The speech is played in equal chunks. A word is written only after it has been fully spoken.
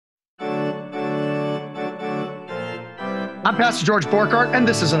I'm Pastor George Borghardt, and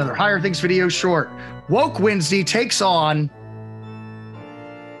this is another Higher Things video short. Woke Wednesday takes on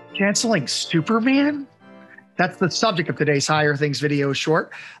canceling Superman? That's the subject of today's Higher Things video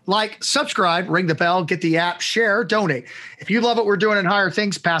short. Like, subscribe, ring the bell, get the app, share, donate. If you love what we're doing in Higher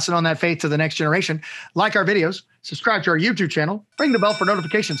Things, passing on that faith to the next generation, like our videos, subscribe to our YouTube channel, ring the bell for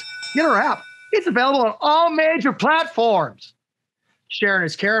notifications, get our app. It's available on all major platforms. Sharing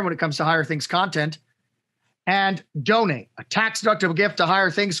is caring when it comes to Higher Things content. And donate. A tax-deductible gift to Higher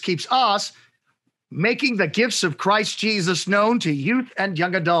Things keeps us making the gifts of Christ Jesus known to youth and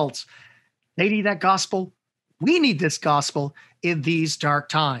young adults. They need that gospel. We need this gospel in these dark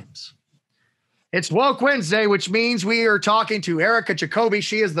times. It's Woke Wednesday, which means we are talking to Erica Jacoby.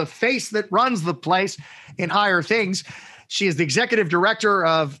 She is the face that runs the place in Higher Things. She is the executive director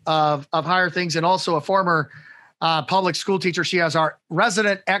of Higher Things and also a former public school teacher. She is our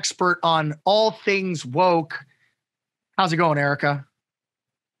resident expert on all things woke. How's it going, Erica?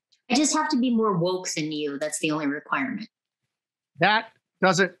 I just have to be more woke than you. That's the only requirement. That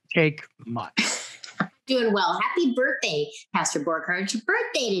doesn't take much. Doing well. Happy birthday, Pastor Borghardt. It's your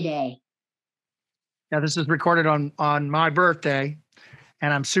birthday today. Yeah, this is recorded on my birthday,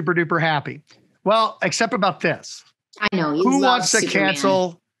 and I'm super duper happy. Well, except about this. I know. Who wants to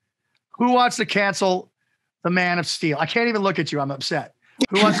cancel the Man of Steel? I can't even look at you. I'm upset.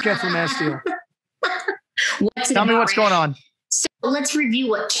 Who wants to cancel the Man of Steel? Tell me what's going on. So let's review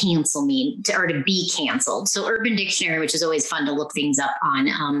what cancel means, or to be canceled. So Urban Dictionary, which is always fun to look things up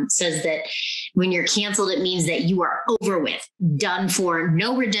on, says that when you're canceled, it means that you are over with, done for,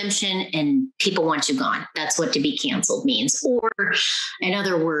 no redemption, and people want you gone. That's what to be canceled means. Or in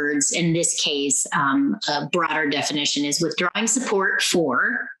other words, in this case, a broader definition is withdrawing support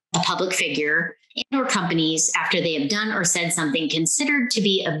for a public figure and or companies after they have done or said something considered to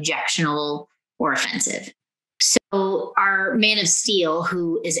be objectionable or offensive. So our Man of Steel,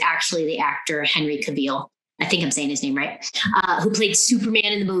 who is actually the actor Henry Cavill, I think I'm saying his name right, who played Superman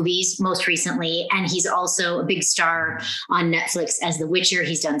in the movies most recently. And he's also a big star on Netflix as The Witcher.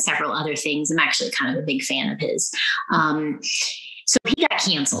 He's done several other things. I'm actually kind of a big fan of his. So he got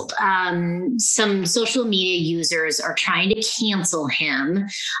canceled. Some social media users are trying to cancel him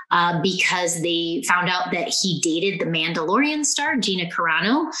because they found out that he dated the Mandalorian star, Gina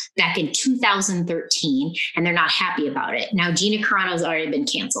Carano, back in 2013, and they're not happy about it. Now, Gina Carano's already been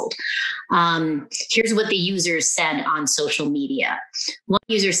canceled. Here's what the users said on social media. One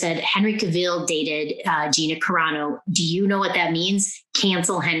user said, Henry Cavill dated Gina Carano. Do you know what that means?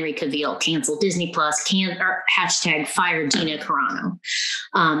 Cancel Henry Cavill, cancel Disney Plus, hashtag fire Gina Carano.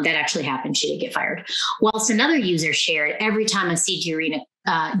 That actually happened. She did get fired. Whilst another user shared, every time I see Gina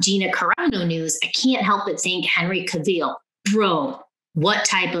Carano news, I can't help but think Henry Cavill. Bro, what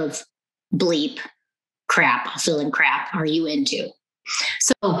type of bleep crap, filling crap are you into?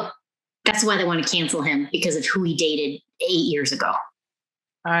 So that's why they want to cancel him, because of who he dated 8 years ago.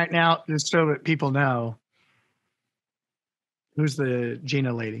 All right, now, just so that people know, who's the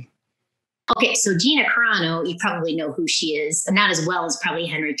Gina lady? Okay, so Gina Carano, you probably know who she is. Not as well as probably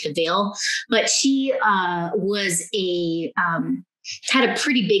Henry Cavill, but she was had a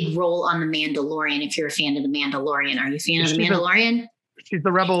pretty big role on The Mandalorian. If you're a fan of The Mandalorian, are you a fan of The Mandalorian? She's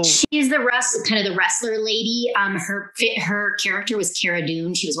the rebel. She's the kind of the wrestler lady. Her character was Cara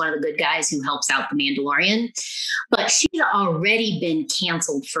Dune. She was one of the good guys who helps out the Mandalorian, but she's already been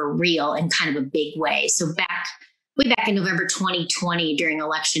canceled for real in kind of a big way. So way back in November 2020 during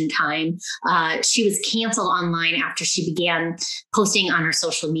election time, she was canceled online after she began posting on her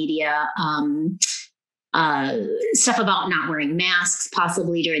social media stuff about not wearing masks,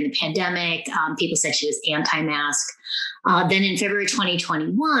 possibly during the pandemic. People said she was anti-mask. Then in February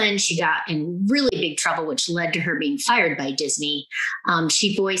 2021, she got in really big trouble, which led to her being fired by Disney.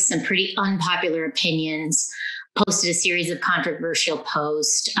 She voiced some pretty unpopular opinions, posted a series of controversial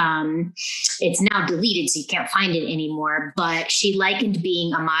posts. It's now deleted, so you can't find it anymore. But she likened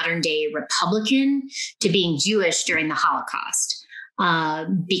being a modern day Republican to being Jewish during the Holocaust.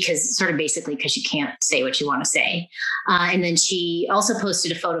 Because you can't say what you want to say. And then she also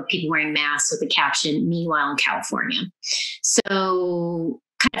posted a photo of people wearing masks with the caption, "Meanwhile in California." So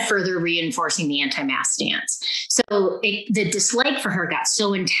kind of further reinforcing the anti-mask stance. So the dislike for her got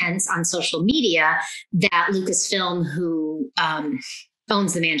so intense on social media that Lucasfilm, who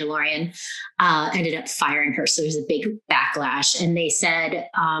owns The Mandalorian, ended up firing her. So there's a big backlash. And they said,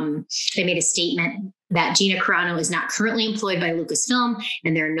 they made a statement that Gina Carano is not currently employed by Lucasfilm,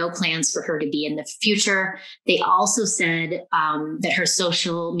 and there are no plans for her to be in the future. They also said that her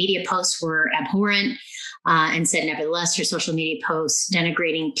social media posts were abhorrent, and said, nevertheless, her social media posts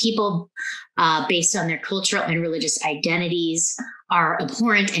denigrating people based on their cultural and religious identities are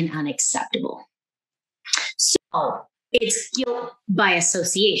abhorrent and unacceptable. So it's guilt by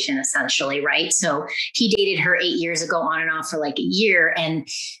association, essentially, right? So he dated her 8 years ago, on and off for like a year, and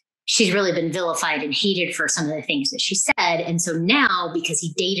she's really been vilified and hated for some of the things that she said. And so now, because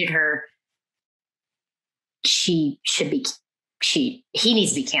he dated her, he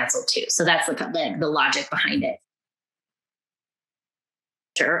needs to be canceled too. So that's the logic behind it.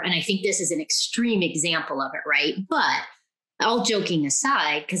 And I think this is an extreme example of it, right? But all joking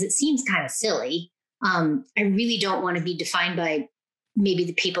aside, because it seems kind of silly, I really don't want to be defined by maybe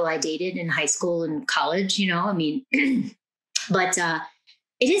the people I dated in high school and college, I mean, but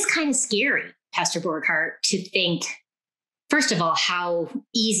it is kind of scary, Pastor Borghardt, to think, first of all, how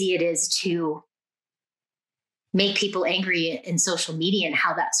easy it is to make people angry in social media and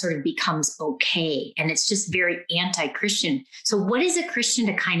how that sort of becomes okay. And it's just very anti-Christian. So what is a Christian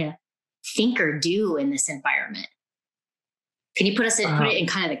to kind of think or do in this environment? Can you put it in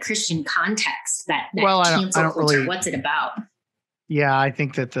kind of the Christian context, that cancel culture? Really, what's it about? Yeah, I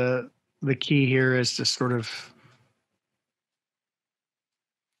think that the key here is to sort of,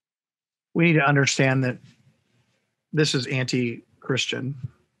 we need to understand that this is anti-Christian.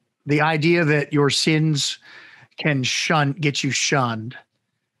 The idea that your sins can get you shunned.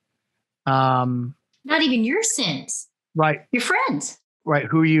 Not even your sins. Right. Your friends. Right.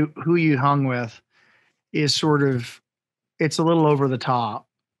 Who you hung with is sort of, it's a little over the top.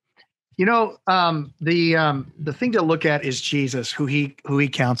 The thing to look at is Jesus, who he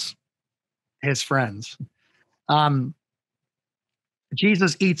counts his friends.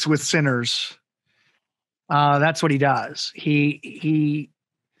 Jesus eats with sinners. That's what he does. He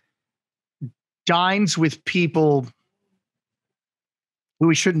dines with people who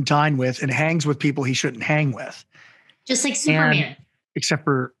he shouldn't dine with, and hangs with people he shouldn't hang with. Just like Superman. Except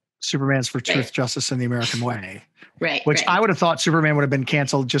for Superman's for Truth, Justice, and the American Way. Right. Which I would have thought Superman would have been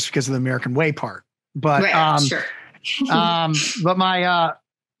canceled just because of the American Way part. But sure. But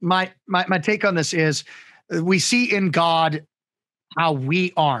my take on this is, we see in God how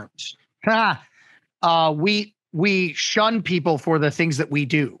we aren't. We shun people for the things that we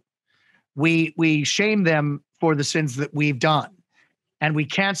do. We shame them for the sins that we've done, and we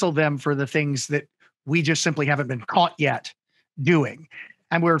cancel them for the things that we just simply haven't been caught yet doing.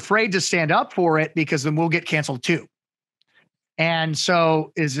 And we're afraid to stand up for it because then we'll get canceled too. And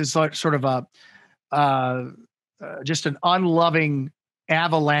so is this sort of just an unloving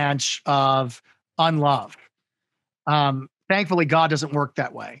avalanche of unlove. Thankfully, God doesn't work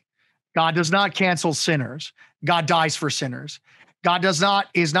that way. God does not cancel sinners. God dies for sinners. God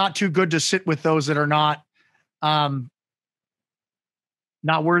is not too good to sit with those that are not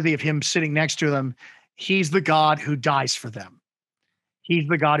worthy of him sitting next to them. He's the God who dies for them. He's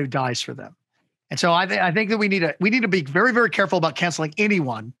the God who dies for them. And so I think that we need to be very, very careful about canceling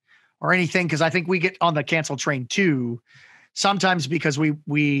anyone or anything, because I think we get on the cancel train too, sometimes because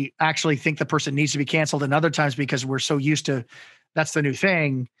we actually think the person needs to be canceled, and other times because we're so used to that's the new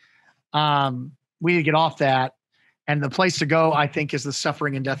thing. We need to get off that. And the place to go, I think, is the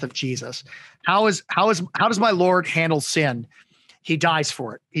suffering and death of Jesus. How does my Lord handle sin? He dies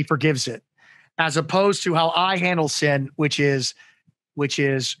for it. He forgives it. As opposed to how I handle sin, which is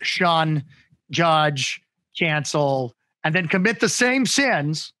shun, judge, cancel, and then commit the same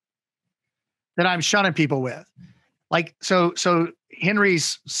sins that I'm shunning people with. Like, so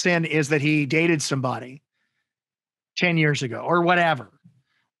Henry's sin is that he dated somebody 10 years ago or whatever.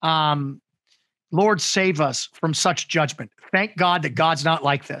 Lord, save us from such judgment. Thank God that God's not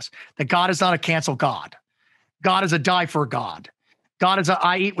like this, that God is not a cancel God. God is a die for God. God is a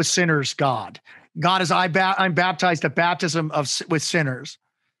I eat with sinners God. God is I'm baptized at baptism with sinners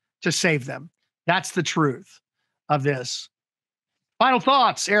to save them. That's the truth of this. Final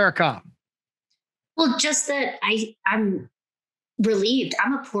thoughts, Erica. Well, just that I'm relieved.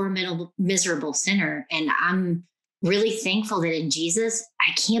 I'm a poor, miserable sinner, and I'm really thankful that in Jesus,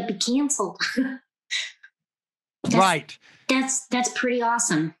 I can't be canceled. Right. That's pretty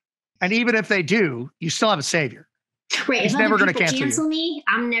awesome. And even if they do, you still have a savior. Right. He's if never other going to cancel me,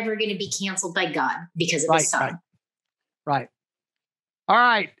 I'm never going to be canceled by God because of his son. Right. All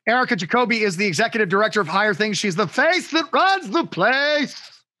right. Erica Jacoby is the executive director of Higher Things. She's the face that runs the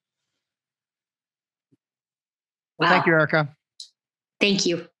place. Wow. Thank you, Erica. Thank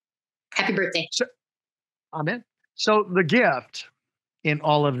you. Happy birthday. Amen. So the gift in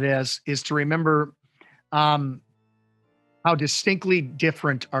all of this is to remember how distinctly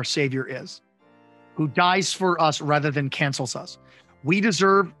different our Savior is, who dies for us rather than cancels us. We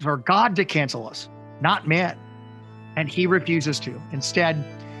deserve for God to cancel us, not man. And he refuses to. Instead,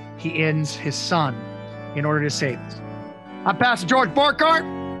 he ends his son in order to save us. I'm Pastor George Borghardt,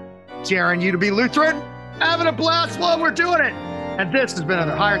 daring you to be Lutheran, having a blast while we're doing it. And this has been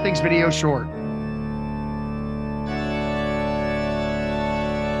another Higher Things video short.